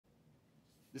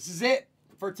This is it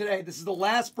for today. This is the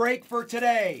last break for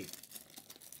today.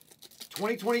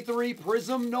 2023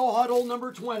 Prizm No Huddle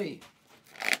number 20.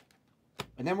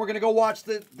 And then we're going to go watch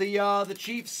the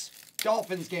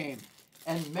Chiefs-Dolphins game.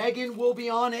 And Megan will be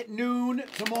on at noon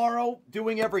tomorrow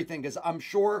doing everything because I'm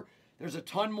sure there's a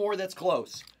ton more that's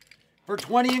close. For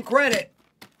 20 in credit,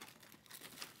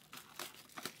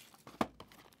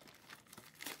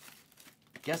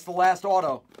 guess the last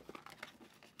auto.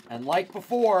 And like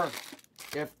before,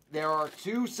 if there are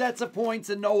 2 sets of points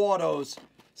and no autos,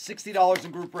 $60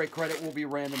 in group break credit will be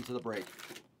random to the break.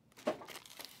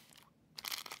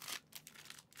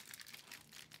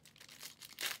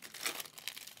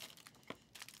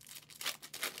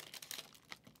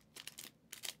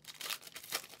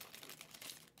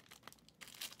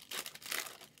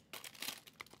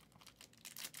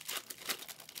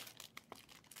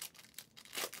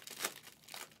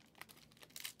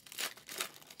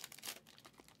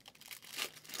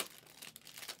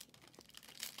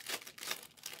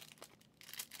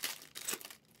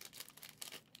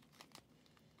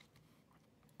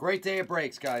 Great day of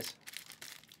breaks, guys.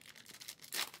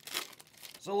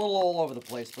 It's a little all over the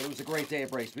place, but it was a great day of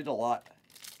breaks. We did a lot.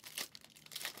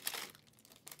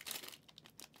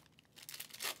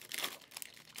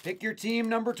 Pick your team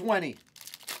number 20.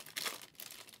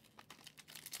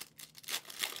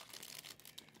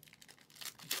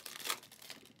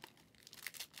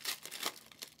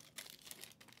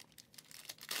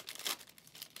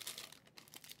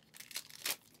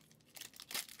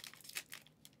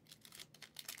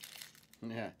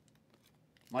 Yeah.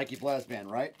 Mikey Blasman,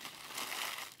 right?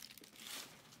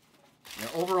 Yeah,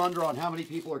 over under on how many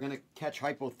people are going to catch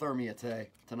hypothermia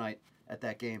tonight at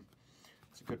that game.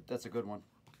 That's a good one.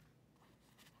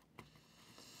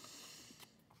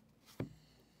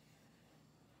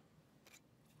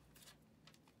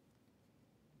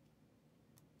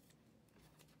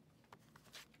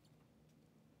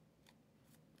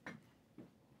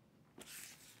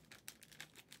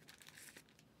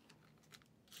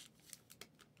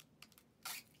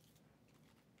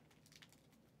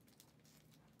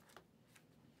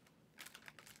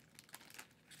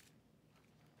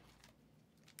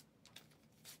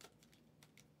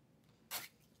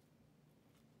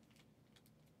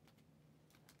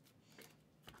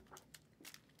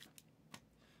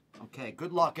 Okay,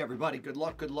 good luck, everybody. Good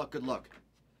luck, good luck, good luck.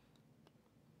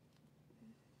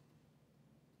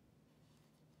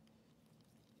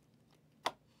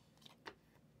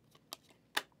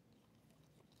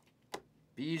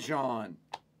 Bijan.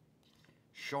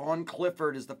 Sean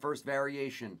Clifford is the first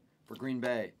variation for Green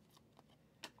Bay.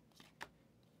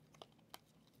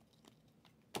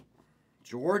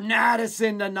 Jordan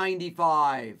Addison to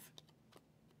 95.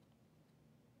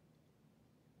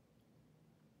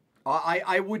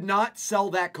 I would not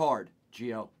sell that card,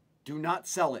 Gio. Do not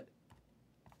sell it.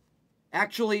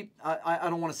 Actually, I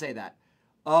don't want to say that.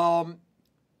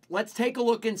 Let's take a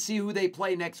look and see who they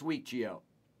play next week, Gio.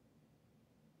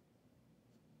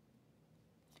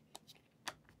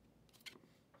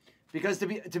 Because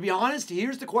to be honest,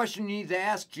 here's the question you need to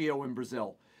ask Gio in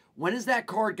Brazil. When is that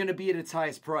card going to be at its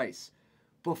highest price?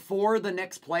 Before the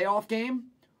next playoff game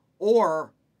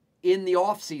or in the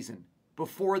off season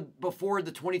before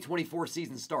the 2024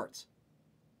 season starts?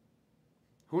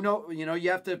 Who knows? You know,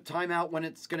 you have to time out when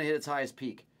it's going to hit its highest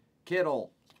peak.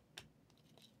 Kittle.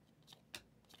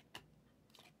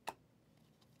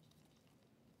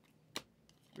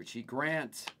 Richie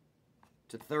Grant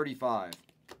to 35.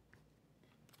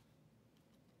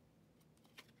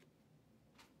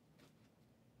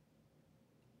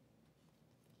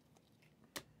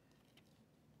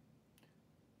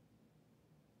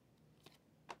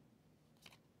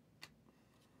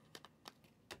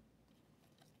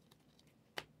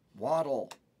 Waddle.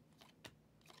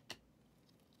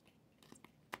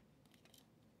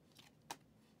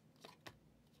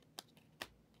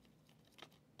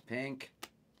 Pink.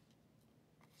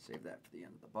 Save that for the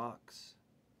end of the box.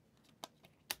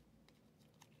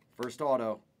 First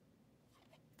auto.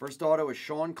 First auto is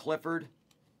Sean Clifford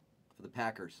for the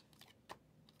Packers.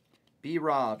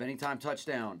 B-Rob, anytime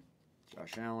touchdown.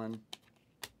 Josh Allen.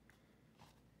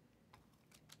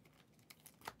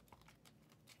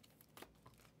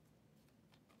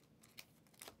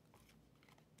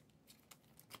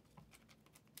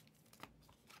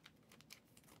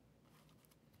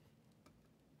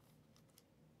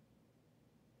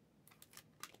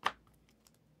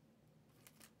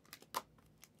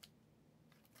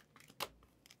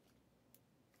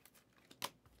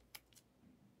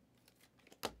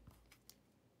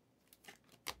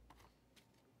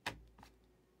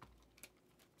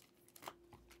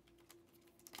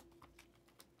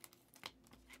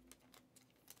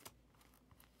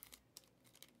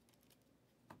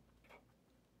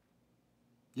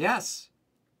 Yes.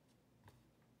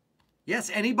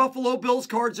 Yes, any Buffalo Bills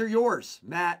cards are yours,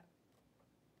 Matt.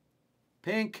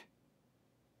 Pink.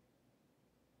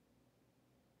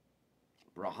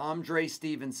 Rahamdre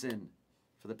Stevenson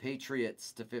for the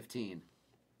Patriots to 15.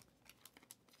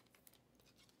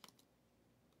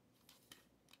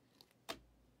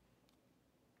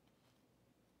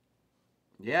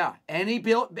 Yeah, any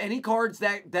cards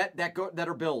that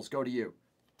are Bills go to you.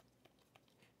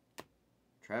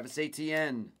 Travis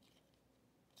Etienne,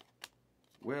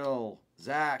 Will,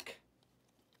 Zach,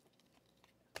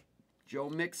 Joe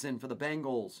Mixon for the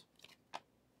Bengals.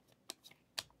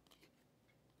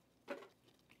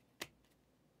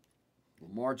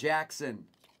 Lamar Jackson.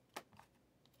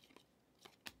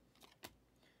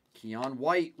 Keon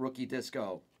White, rookie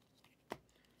disco.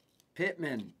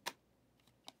 Pittman.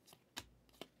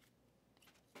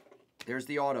 There's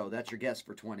the auto. That's your guess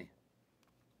for 20.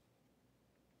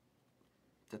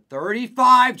 To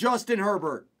 35, Justin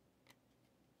Herbert.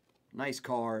 Nice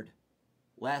card.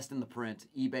 Last in the print.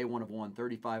 eBay 1 of 1.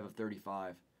 35 of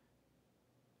 35.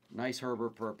 Nice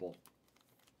Herbert purple.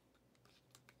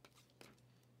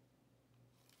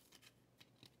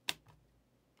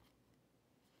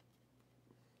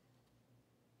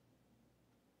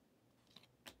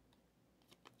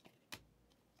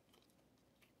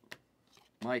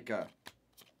 Micah.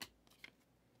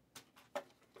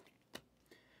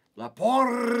 La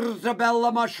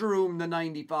Portabella Mushroom, the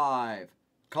 95.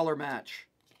 Color match.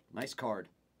 Nice card.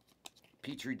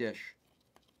 Petri dish.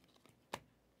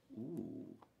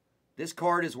 Ooh. This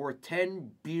card is worth $10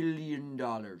 billion.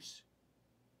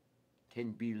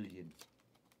 10 billion.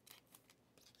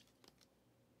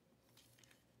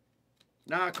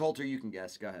 Nah, Coulter, you can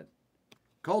guess. Go ahead.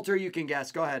 Coulter, you can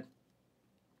guess. Go ahead.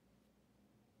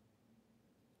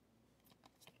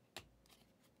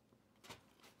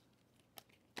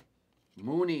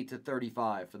 Mooney to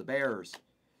 35 for the Bears.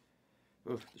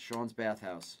 Oof, the Sean's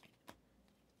Bathhouse.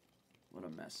 What a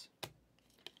mess.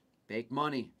 Bake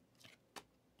money.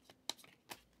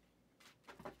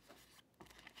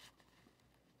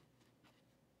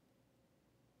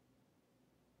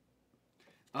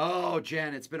 Oh,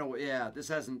 Jen, it's been this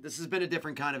has been a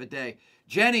different kind of a day.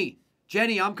 Jenny,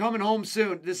 I'm coming home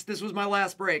soon. This was my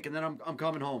last break, and then I'm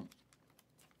coming home.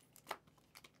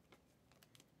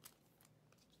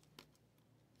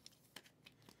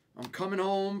 I'm coming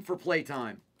home for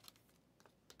playtime.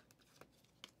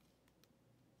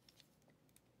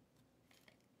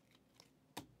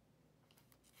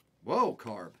 Whoa,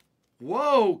 Carb.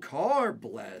 Whoa, Carb,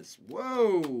 bless.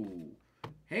 Whoa.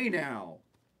 Hey, now.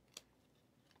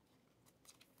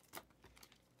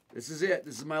 This is it.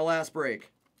 This is my last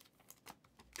break.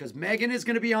 Because Megan is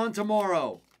going to be on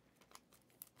tomorrow.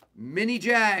 Mini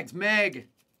Jags, Meg.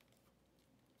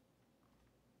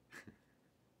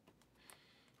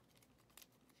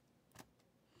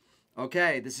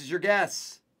 Okay, this is your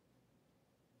guess.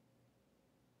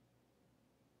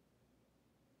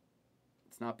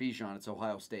 It's not Bijan, it's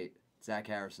Ohio State. Zach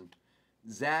Harrison.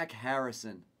 Zach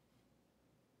Harrison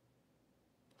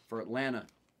for Atlanta.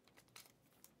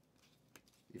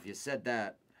 If you said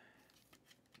that,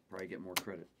 you'd probably get more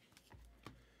credit.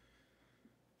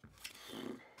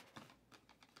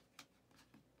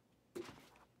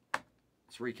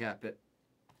 Let's recap it.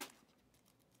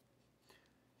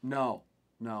 No.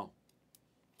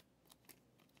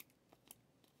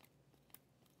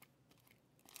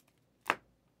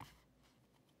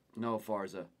 No,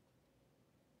 Farza.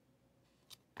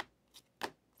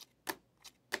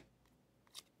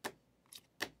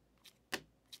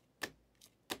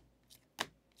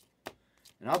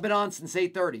 And I've been on since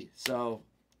 8:30, so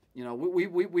you know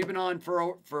we've been on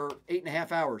for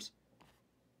 8.5 hours.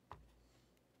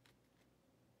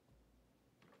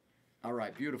 All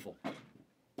right, beautiful.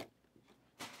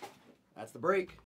 That's the break.